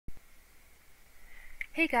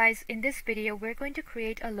Hey guys, in this video we're going to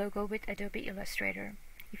create a logo with Adobe Illustrator.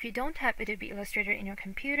 If you don't have Adobe Illustrator in your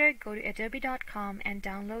computer, go to adobe.com and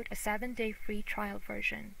download a 7-day free trial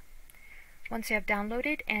version. Once you have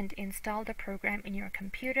downloaded and installed the program in your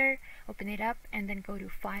computer, open it up and then go to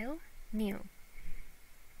File, New.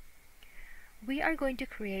 We are going to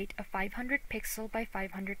create a 500 pixel by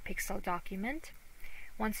 500 pixel document.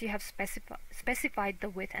 Once you have specified the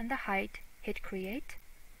width and the height, hit Create.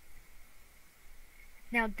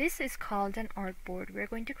 Now this is called an artboard. We're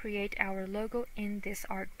going to create our logo in this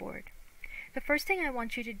artboard. The first thing I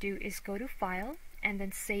want you to do is go to File and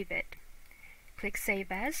then Save it. Click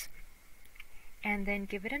Save As and then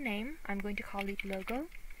give it a name. I'm going to call it Logo.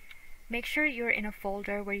 Make sure you're in a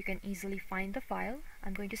folder where you can easily find the file.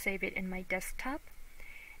 I'm going to save it in my desktop.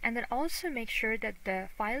 And then also make sure that the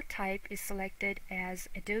file type is selected as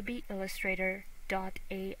Adobe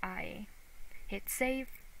Illustrator.ai. Hit Save.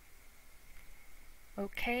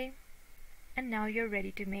 OK, and now you're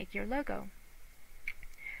ready to make your logo.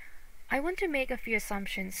 I want to make a few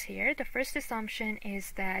assumptions here. The first assumption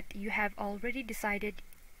is that you have already decided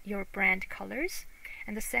your brand colors,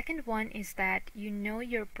 and the second one is that you know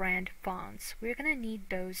your brand fonts. We're going to need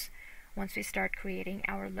those once we start creating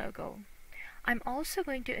our logo. I'm also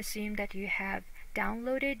going to assume that you have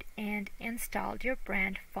downloaded and installed your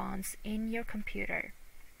brand fonts in your computer.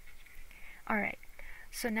 Alright.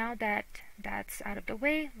 So now that that's out of the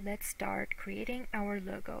way, let's start creating our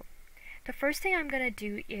logo. The first thing I'm going to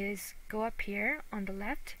do is go up here on the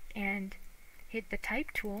left and hit the Type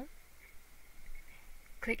tool.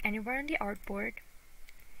 Click anywhere on the artboard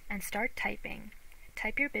and start typing.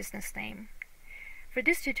 Type your business name. For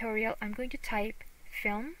this tutorial, I'm going to type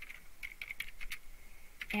film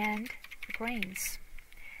and grains.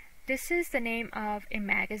 This is the name of a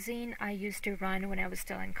magazine I used to run when I was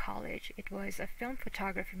still in college. It was a film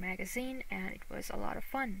photography magazine and it was a lot of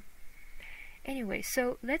fun. Anyway,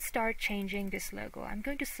 so let's start changing this logo. I'm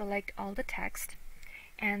going to select all the text,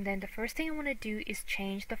 and then the first thing I want to do is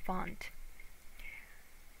change the font.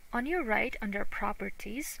 On your right, under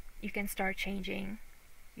Properties, you can start changing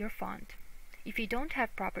your font. If you don't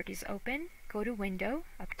have Properties open, go to Window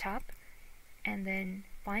up top and then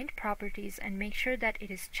find Properties and make sure that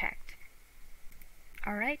it is checked.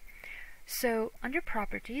 Alright, so under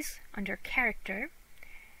Properties, under Character,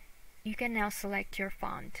 you can now select your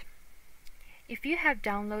font. If you have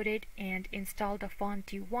downloaded and installed the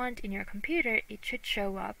font you want in your computer, it should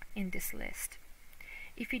show up in this list.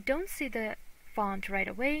 If you don't see the font right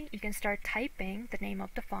away, you can start typing the name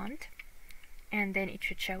of the font and then it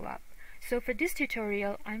should show up. So for this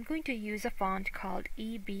tutorial, I'm going to use a font called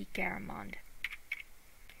EB Garamon.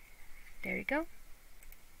 There you go.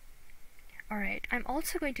 Alright, I'm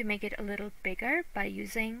also going to make it a little bigger by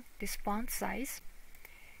using this font size.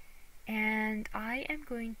 And I am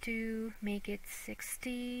going to make it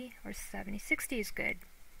 60 or 70. 60 is good.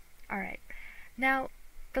 Alright, now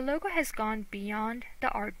the logo has gone beyond the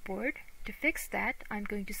artboard. To fix that, I'm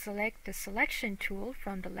going to select the Selection tool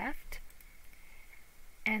from the left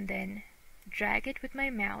and then drag it with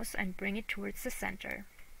my mouse and bring it towards the center.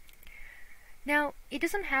 Now, it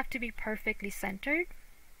doesn't have to be perfectly centered.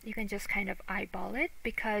 You can just kind of eyeball it,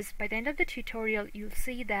 because by the end of the tutorial you'll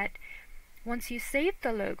see that once you save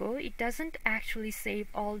the logo, it doesn't actually save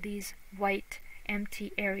all these white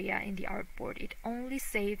empty area in the artboard. It only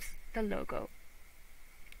saves the logo.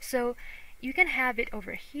 So you can have it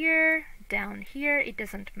over here, down here, it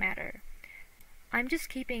doesn't matter. I'm just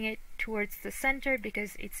keeping it towards the center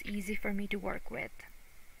because it's easy for me to work with.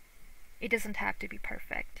 It doesn't have to be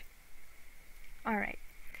perfect. Alright,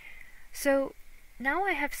 so now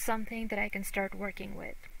I have something that I can start working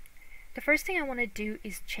with. The first thing I want to do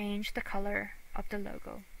is change the color of the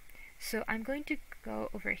logo. So I'm going to go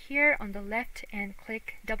over here on the left and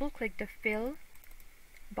double click the Fill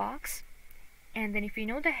box, and then if you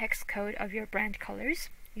know the hex code of your brand colors,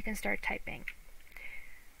 you can start typing.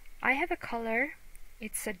 I have a color,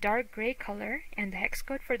 it's a dark gray color, and the hex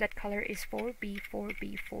code for that color is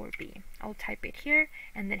 4B4B4B. I'll type it here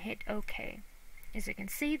and then hit OK. As you can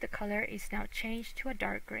see, the color is now changed to a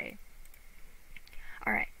dark gray.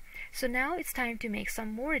 Alright, so now it's time to make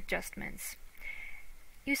some more adjustments.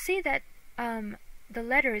 You see that the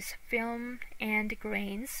letters film and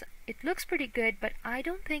grains, it looks pretty good, but I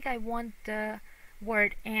don't think I want the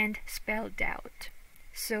word and spelled out.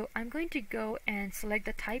 So I'm going to go and select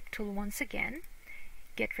the Type tool once again,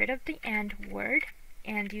 get rid of the and word,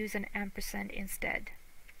 and use an ampersand instead.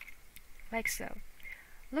 Like so.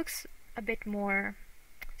 Looks a bit more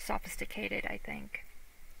sophisticated, I think.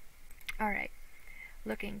 Alright,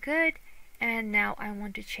 looking good, and now I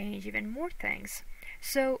want to change even more things.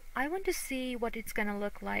 So I want to see what it's gonna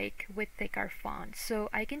look like with thicker font. So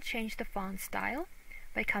I can change the font style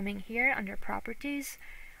by coming here under properties.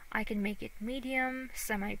 I can make it medium,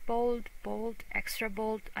 semi-bold, bold, extra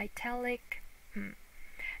bold, italic.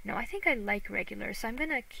 No, I think I like regular, so I'm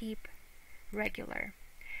gonna keep regular.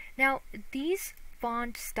 Now these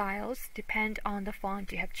font styles depend on the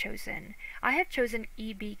font you have chosen. I have chosen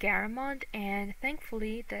EB Garamon, and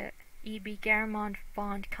thankfully the EB Garamon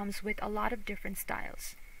font comes with a lot of different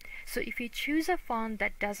styles. So if you choose a font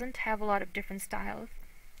that doesn't have a lot of different styles,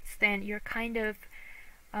 then you're kind of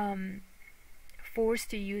forced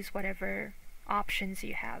to use whatever options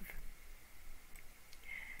you have.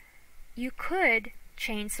 You could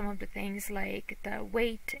change some of the things like the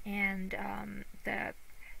weight and the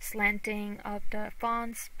slanting of the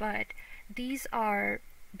fonts, but these are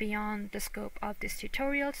beyond the scope of this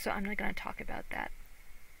tutorial, so I'm not going to talk about that.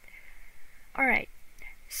 Alright,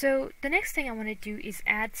 so the next thing I want to do is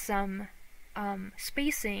add some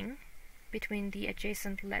spacing between the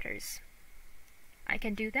adjacent letters. I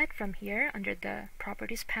can do that from here under the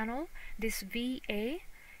Properties panel. This VA,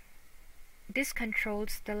 this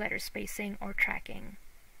controls the letter spacing or tracking.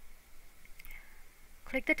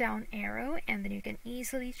 Click the down arrow and then you can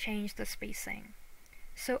easily change the spacing.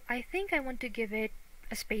 So I think I want to give it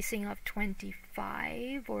a spacing of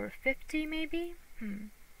 25 or 50 maybe?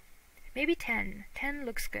 Maybe 10. 10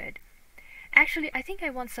 looks good. Actually, I think I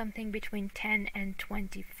want something between 10 and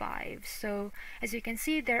 25. So as you can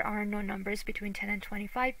see, there are no numbers between 10 and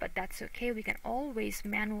 25, but that's okay. We can always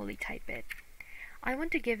manually type it. I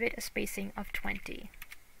want to give it a spacing of 20,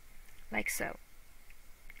 like so.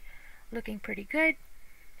 Looking pretty good.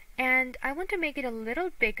 And I want to make it a little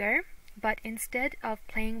bigger, but instead of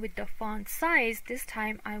playing with the font size, this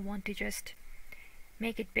time I want to just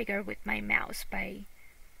make it bigger with my mouse by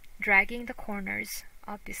dragging the corners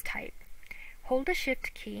of this type. Hold the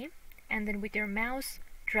Shift key and then with your mouse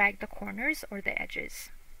drag the corners or the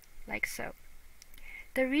edges, like so.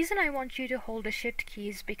 The reason I want you to hold the Shift key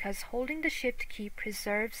is because holding the Shift key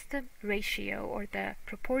preserves the ratio or the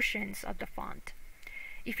proportions of the font.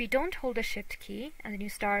 If you don't hold the Shift key and then you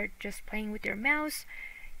start just playing with your mouse,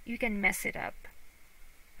 you can mess it up,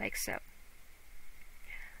 like so.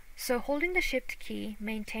 So holding the Shift key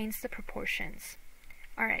maintains the proportions.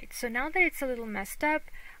 Alright, so now that it's a little messed up,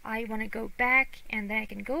 I want to go back, and then I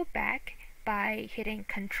can go back by hitting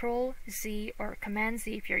Control Z or Command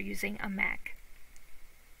Z if you're using a Mac.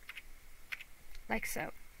 Like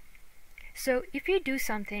so. So if you do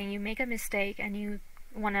something, you make a mistake and you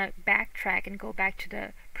want to backtrack and go back to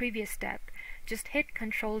the previous step, just hit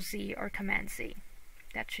Control Z or Command Z.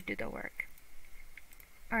 That should do the work.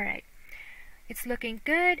 Alright, it's looking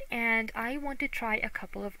good, and I want to try a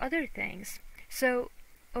couple of other things. So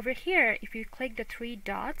over here, if you click the three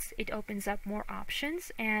dots, it opens up more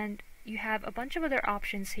options, and you have a bunch of other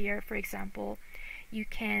options here. For example, you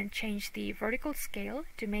can change the vertical scale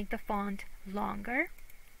to make the font longer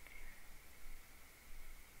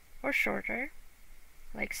or shorter,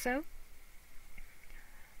 like so.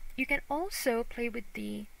 You can also play with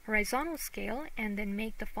the horizontal scale and then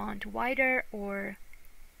make the font wider or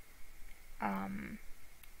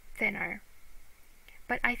thinner.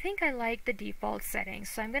 But I think I like the default settings,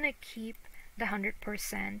 so I'm going to keep the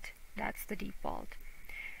 100%. That's the default.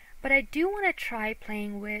 But I do want to try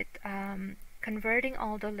playing with converting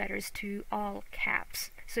all the letters to all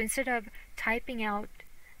caps. So instead of typing out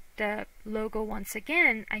the logo once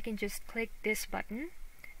again, I can just click this button,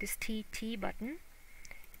 this TT button,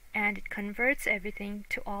 and it converts everything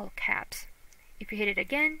to all caps. If you hit it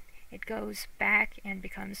again, it goes back and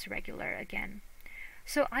becomes regular again.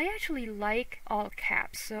 So I actually like all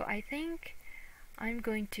caps, so I think I'm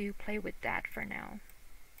going to play with that for now.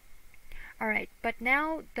 Alright, but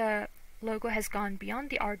now the logo has gone beyond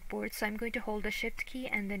the artboard, so I'm going to hold the Shift key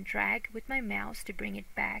and then drag with my mouse to bring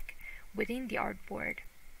it back within the artboard,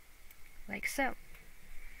 like so.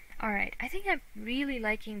 Alright, I think I'm really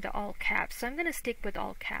liking the all caps, so I'm going to stick with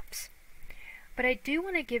all caps. But I do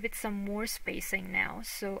want to give it some more spacing now,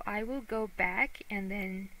 so I will go back and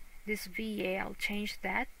then this VA, I'll change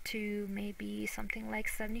that to maybe something like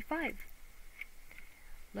 75.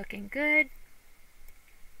 Looking good.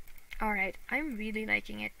 Alright, I'm really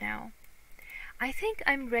liking it now. I think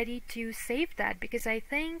I'm ready to save that because I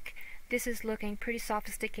think this is looking pretty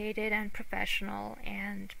sophisticated and professional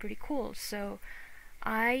and pretty cool. So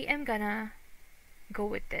I am gonna go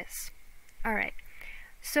with this. Alright,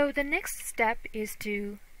 so the next step is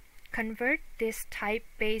to convert this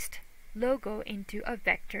type-based logo into a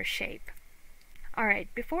vector shape. Alright,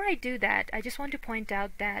 before I do that, I just want to point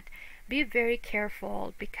out that be very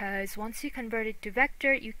careful, because once you convert it to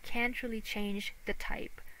vector, you can't really change the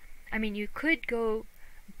type. I mean, you could go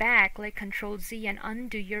back like Control Z and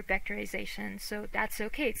undo your vectorization, so that's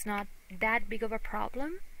okay. It's not that big of a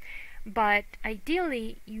problem. But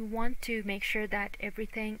ideally, you want to make sure that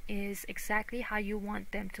everything is exactly how you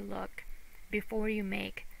want them to look before you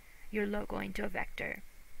make your logo into a vector.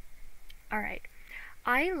 Alright,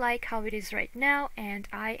 I like how it is right now, and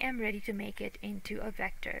I am ready to make it into a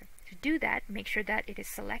vector. To do that, make sure that it is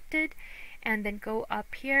selected, and then go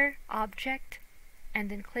up here, Object, and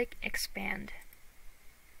then click Expand.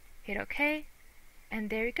 Hit OK, and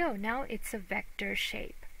there you go. Now it's a vector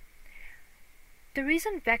shape. The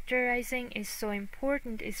reason vectorizing is so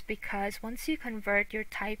important is because once you convert your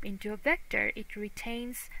type into a vector, it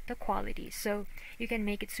retains the quality. So you can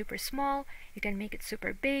make it super small, you can make it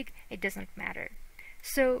super big, it doesn't matter.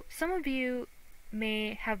 So some of you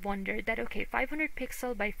may have wondered that, okay, 500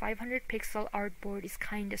 pixel by 500 pixel artboard is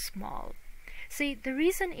kind of small. See, the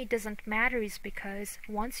reason it doesn't matter is because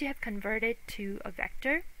once you have converted to a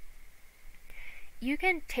vector, you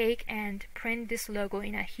can take and print this logo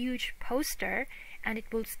in a huge poster, and it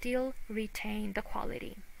will still retain the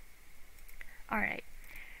quality. Alright,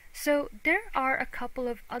 so there are a couple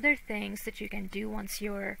of other things that you can do once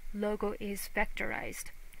your logo is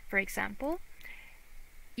vectorized. For example,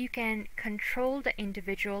 you can control the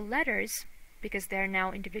individual letters, because they're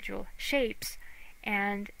now individual shapes,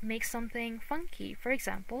 and make something funky. For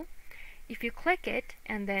example, if you click it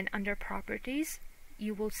and then under Properties,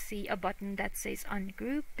 you will see a button that says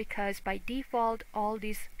Ungroup, because by default all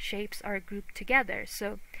these shapes are grouped together.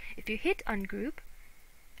 So if you hit Ungroup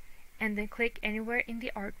and then click anywhere in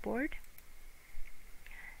the artboard,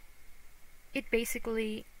 it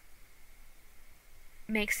basically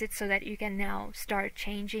makes it so that you can now start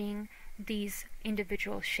changing these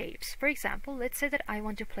individual shapes. For example, let's say that I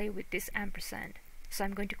want to play with this ampersand. So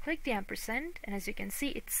I'm going to click the ampersand, and as you can see,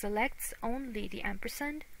 it selects only the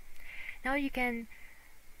ampersand. Now you can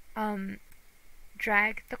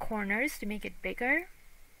drag the corners to make it bigger,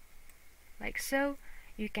 like so.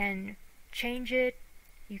 You can change it,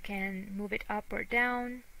 you can move it up or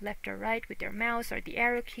down, left or right with your mouse or the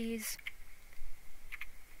arrow keys,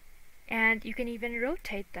 and you can even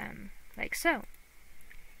rotate them, like so.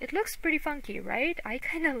 It looks pretty funky, right? I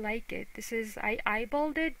kind of like it. I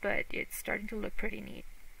eyeballed it, but it's starting to look pretty neat.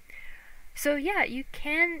 So yeah, you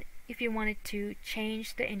can, if you wanted to,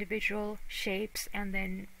 change the individual shapes and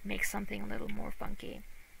then make something a little more funky.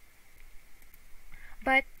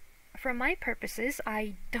 But for my purposes,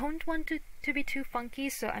 I don't want it to be too funky,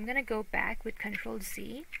 so I'm gonna go back with Control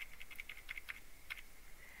Z,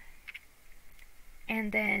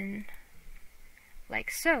 and then like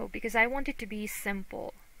so, because I want it to be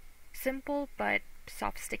simple but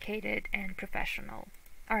sophisticated and professional.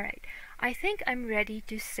 Alright, I think I'm ready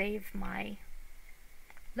to save my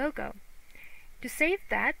logo. To save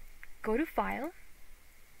that, go to File,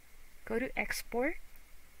 go to Export,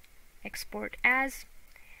 Export As,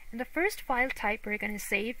 and the first file type we're going to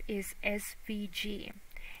save is SVG.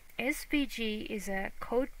 SVG is a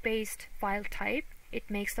code-based file type. It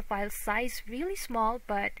makes the file size really small,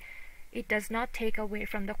 but it does not take away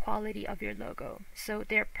from the quality of your logo. So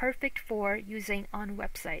they're perfect for using on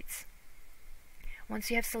websites. Once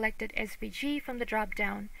you have selected SVG from the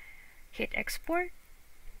drop-down, hit Export,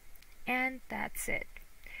 and that's it.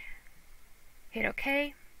 Hit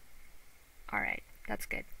OK. Alright, that's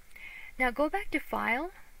good. Now go back to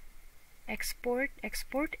File, Export,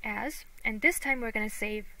 Export As, and this time we're going to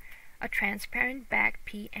save a transparent back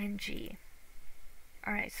PNG.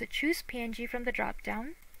 Alright, so choose PNG from the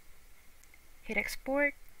drop-down, hit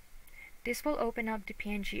Export. This will open up the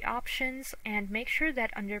PNG options, and make sure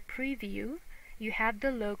that under Preview you have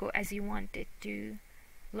the logo as you want it to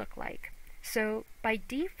look like. So by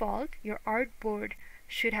default, your artboard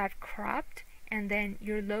should have cropped, and then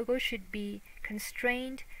your logo should be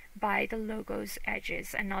constrained by the logo's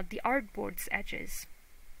edges and not the artboard's edges.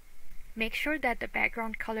 Make sure that the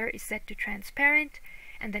background color is set to transparent,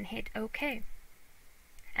 and then hit OK.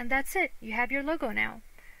 And that's it. You have your logo now.